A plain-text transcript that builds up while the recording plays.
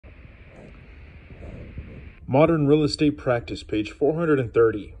Modern Real Estate Practice, page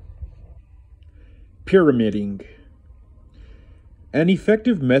 430. Pyramiding. An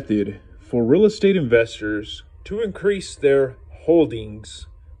effective method for real estate investors to increase their holdings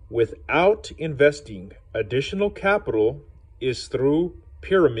without investing additional capital is through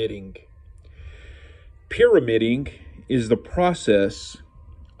pyramiding. Pyramiding is the process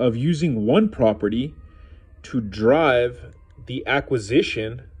of using one property to drive the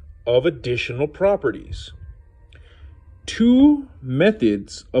acquisition of additional properties. Two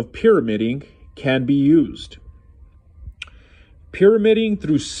methods of pyramiding can be used: pyramiding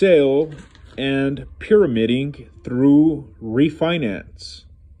through sale and pyramiding through refinance.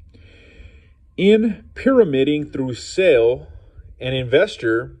 In pyramiding through sale, an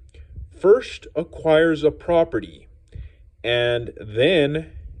investor first acquires a property and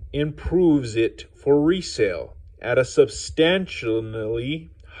then improves it for resale at a substantially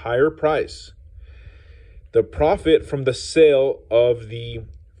higher price. The profit from the sale of the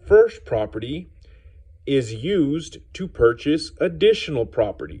first property is used to purchase additional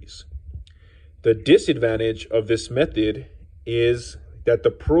properties. The disadvantage of this method is that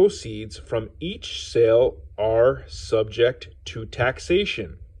the proceeds from each sale are subject to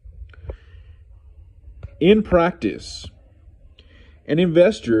taxation. In practice, an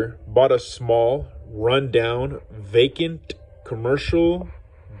investor bought a small, rundown, vacant commercial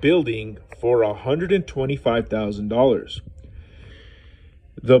building for $125,000.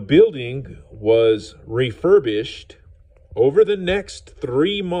 The building was refurbished over the next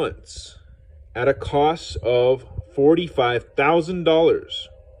 3 months at a cost of $45,000.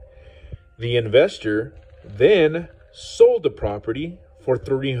 The investor then sold the property for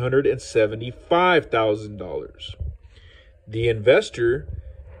 $375,000. The investor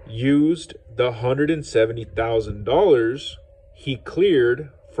used the $170,000 he cleared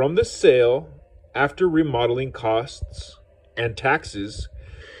from the sale after remodeling costs and taxes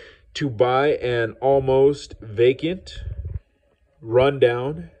to buy an almost vacant,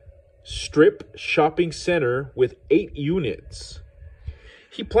 rundown, strip shopping center with 8 units.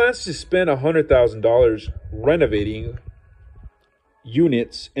 He plans to spend $100,000 renovating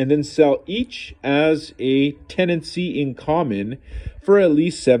units and then sell each as a tenancy in common for at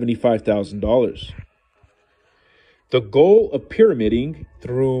least $75,000. The goal of pyramiding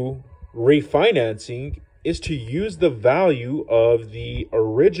through refinancing is to use the value of the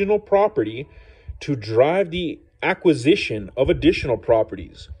original property to drive the acquisition of additional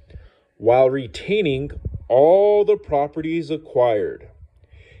properties while retaining all the properties acquired.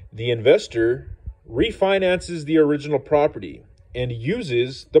 The investor refinances the original property and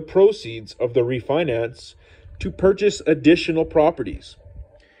uses the proceeds of the refinance to purchase additional properties.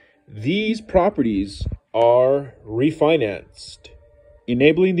 These properties are refinanced,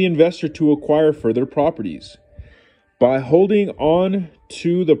 enabling the investor to acquire further properties. By holding on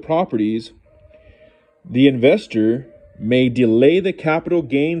to the properties, the investor may delay the capital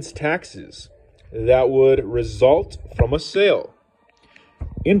gains taxes that would result from a sale.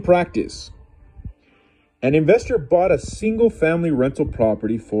 In practice, an investor bought a single-family rental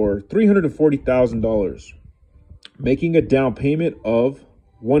property for $340,000, making a down payment of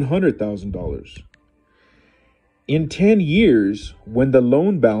 $100,000. In 10 years, when the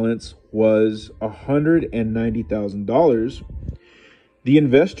loan balance was $190,000, the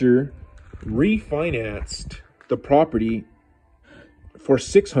investor refinanced the property for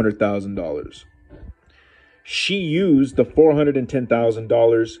 $600,000. She used the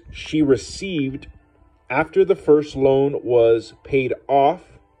 $410,000 she received after the first loan was paid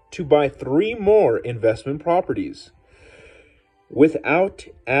off to buy 3 more investment properties without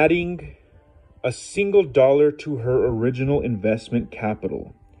adding a single dollar to her original investment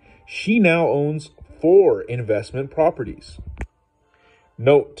capital. She now owns 4 investment properties.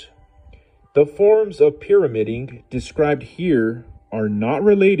 Note, the forms of pyramiding described here are not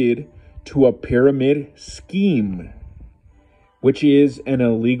related to a pyramid scheme, which is an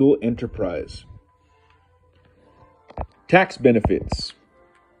illegal enterprise. Tax benefits.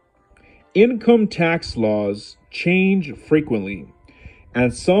 Income tax laws change frequently,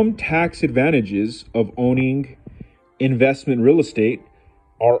 and some tax advantages of owning investment real estate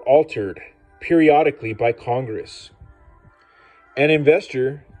are altered periodically by Congress. An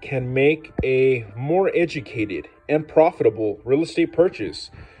investor can make a more educated and profitable real estate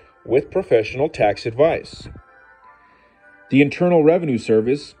purchase with professional tax advice. The Internal Revenue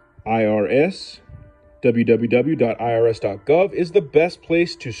Service, IRS, www.irs.gov, is the best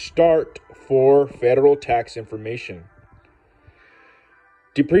place to start for federal tax information.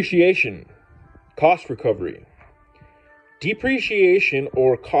 Depreciation, cost recovery. Depreciation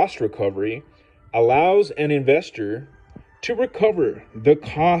or cost recovery allows an investor to recover the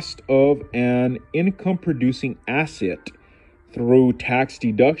cost of an income-producing asset through tax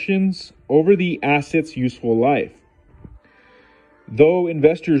deductions over the asset's useful life. Though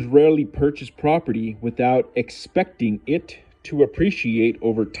investors rarely purchase property without expecting it to appreciate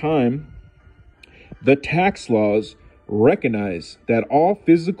over time, the tax laws recognize that all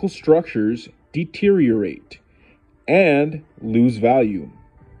physical structures deteriorate and lose value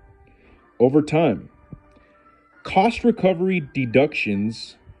over time. Cost recovery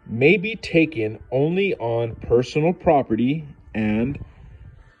deductions may be taken only on personal property and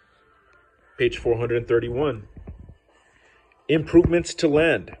page 431. Improvements to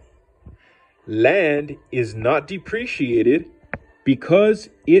land. Land is not depreciated because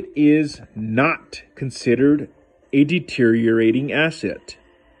it is not considered a deteriorating asset.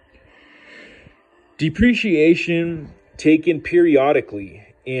 Depreciation taken periodically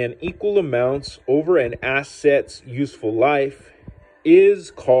in equal amounts over an asset's useful life is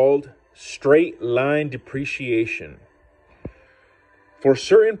called straight line depreciation. For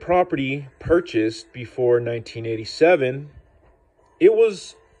certain property purchased before 1987, it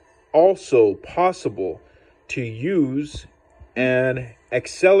was also possible to use an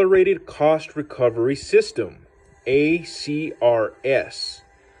accelerated cost recovery system, ACRS,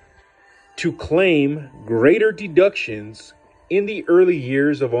 to claim greater deductions in the early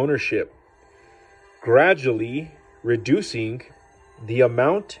years of ownership, gradually reducing the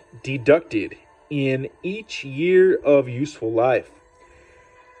amount deducted in each year of useful life.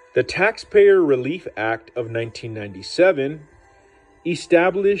 The Taxpayer Relief Act of 1997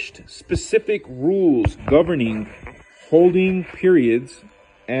 established specific rules governing holding periods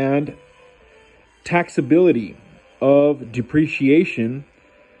and taxability of depreciation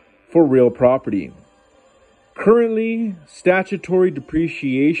for real property. Currently, statutory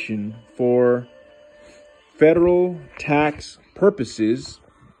depreciation for federal tax purposes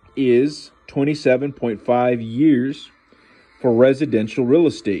is 27.5 years for residential real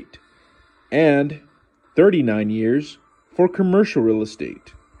estate and 39 years for commercial real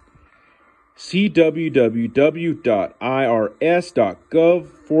estate. See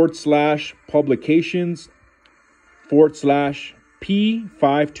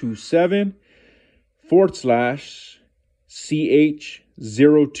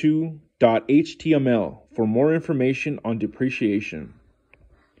for more information on depreciation.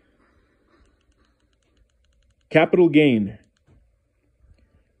 Capital gain.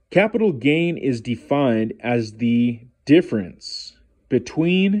 Capital gain is defined as the difference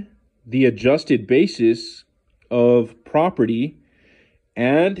between the adjusted basis of property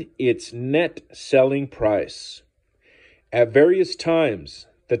and its net selling price. At various times,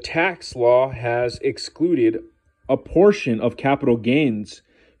 the tax law has excluded a portion of capital gains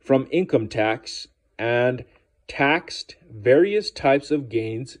from income tax and taxed various types of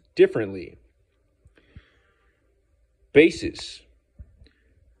gains differently. Basis.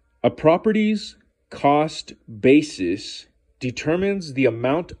 A property's cost basis determines the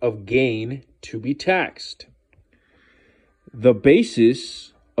amount of gain to be taxed. The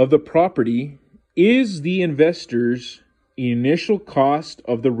basis of the property is the investor's initial cost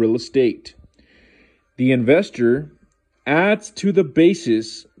of the real estate. The investor adds to the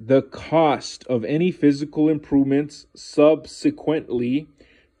basis the cost of any physical improvements subsequently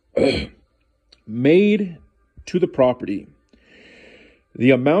made to the property.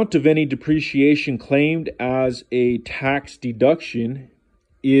 The amount of any depreciation claimed as a tax deduction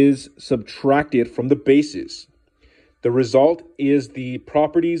is subtracted from the basis. The result is the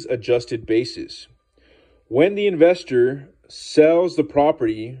property's adjusted basis. When the investor sells the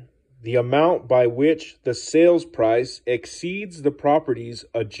property, the amount by which the sales price exceeds the property's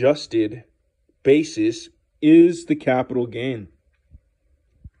adjusted basis is the capital gain.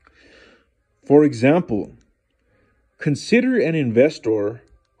 For example, consider an investor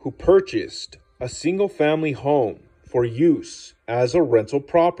who purchased a single-family home for use as a rental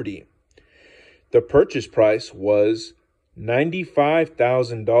property. The purchase price was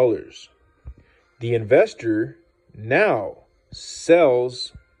 $95,000. The investor now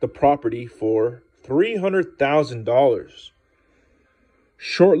sells the property for $300,000.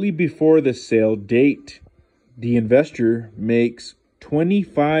 Shortly before the sale date, the investor makes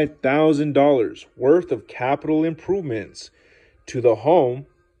 $25,000 worth of capital improvements to the home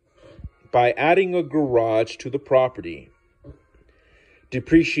by adding a garage to the property.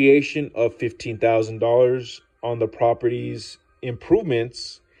 Depreciation of $15,000 on the property's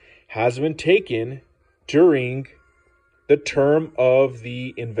improvements has been taken during the term of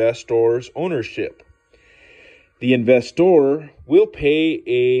the investor's ownership. The investor will pay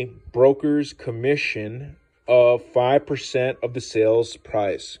a broker's commission of 5% of the sales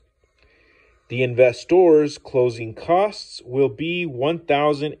price. The investor's closing costs will be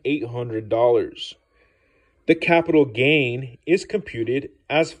 $1,800. The capital gain is computed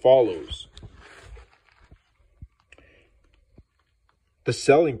as follows. The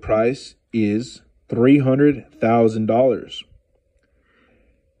selling price is $300,000.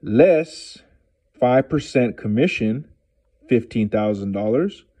 Less 5% commission,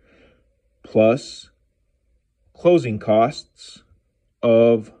 $15,000, plus closing costs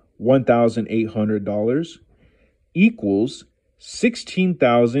of $1,800 equals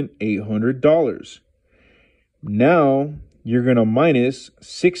 $16,800. Now you're going to minus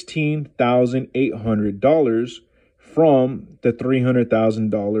 $16,800 from the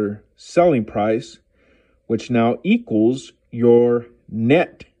 $300,000 selling price, which now equals your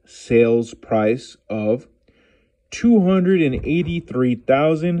net sales price of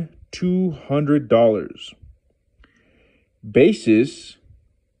 $283,200. Basis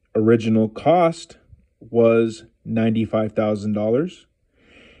original cost was $95,000,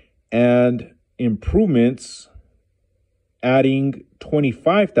 and improvements adding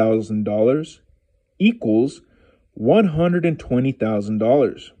 $25,000 equals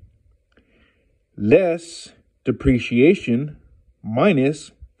 $120,000. Less depreciation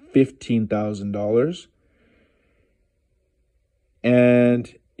minus $15,000,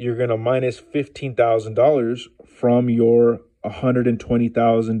 and you're going to minus $15,000 from your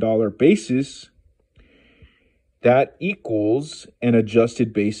 $120,000 basis. That equals an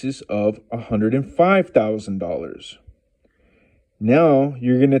adjusted basis of $105,000. Now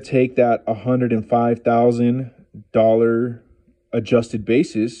you're going to take that $105,000 adjusted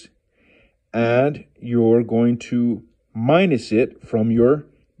basis and you're going to minus it from your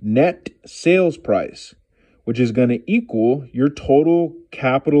net sales price, which is going to equal your total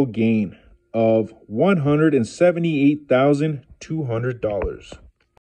capital gain of $178,200.